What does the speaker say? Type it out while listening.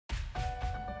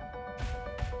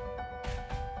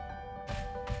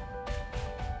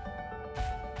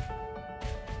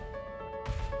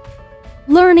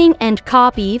Learning and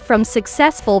copy from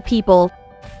successful people.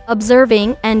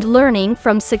 Observing and learning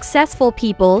from successful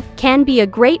people can be a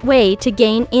great way to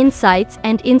gain insights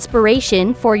and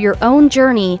inspiration for your own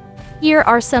journey. Here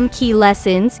are some key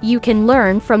lessons you can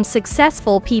learn from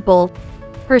successful people.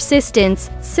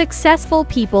 Persistence. Successful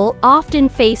people often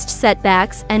faced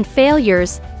setbacks and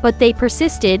failures, but they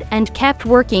persisted and kept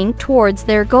working towards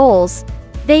their goals.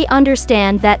 They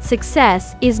understand that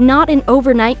success is not an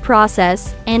overnight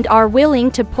process and are willing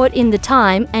to put in the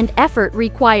time and effort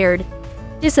required.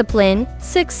 Discipline.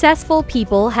 Successful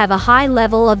people have a high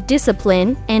level of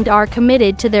discipline and are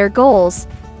committed to their goals.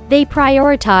 They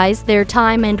prioritize their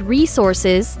time and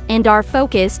resources and are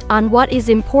focused on what is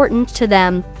important to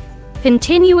them.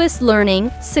 Continuous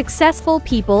learning. Successful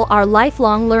people are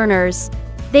lifelong learners.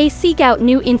 They seek out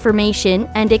new information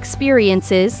and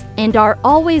experiences and are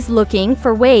always looking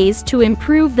for ways to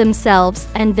improve themselves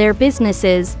and their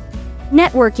businesses.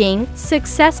 Networking.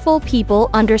 Successful people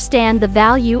understand the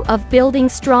value of building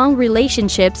strong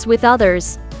relationships with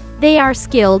others. They are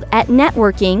skilled at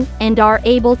networking and are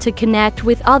able to connect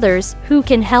with others who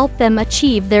can help them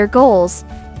achieve their goals.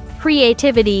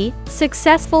 Creativity.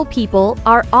 Successful people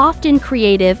are often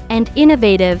creative and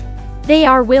innovative. They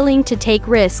are willing to take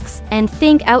risks and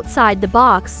think outside the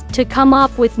box to come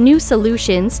up with new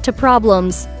solutions to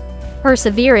problems.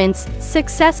 Perseverance.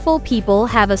 Successful people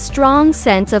have a strong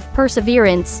sense of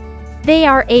perseverance. They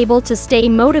are able to stay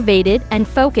motivated and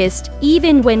focused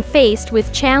even when faced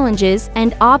with challenges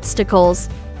and obstacles.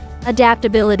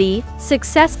 Adaptability.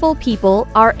 Successful people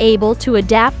are able to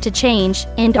adapt to change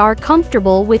and are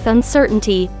comfortable with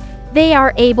uncertainty. They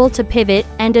are able to pivot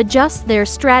and adjust their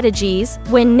strategies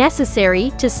when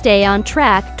necessary to stay on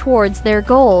track towards their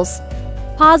goals.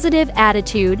 Positive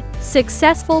attitude.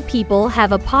 Successful people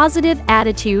have a positive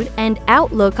attitude and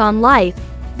outlook on life.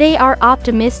 They are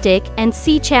optimistic and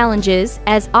see challenges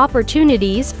as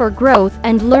opportunities for growth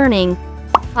and learning.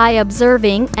 By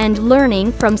observing and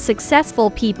learning from successful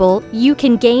people, you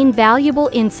can gain valuable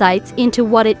insights into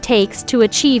what it takes to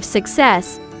achieve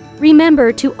success.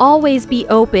 Remember to always be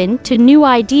open to new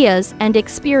ideas and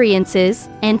experiences,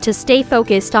 and to stay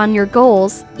focused on your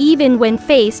goals, even when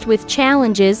faced with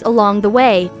challenges along the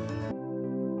way.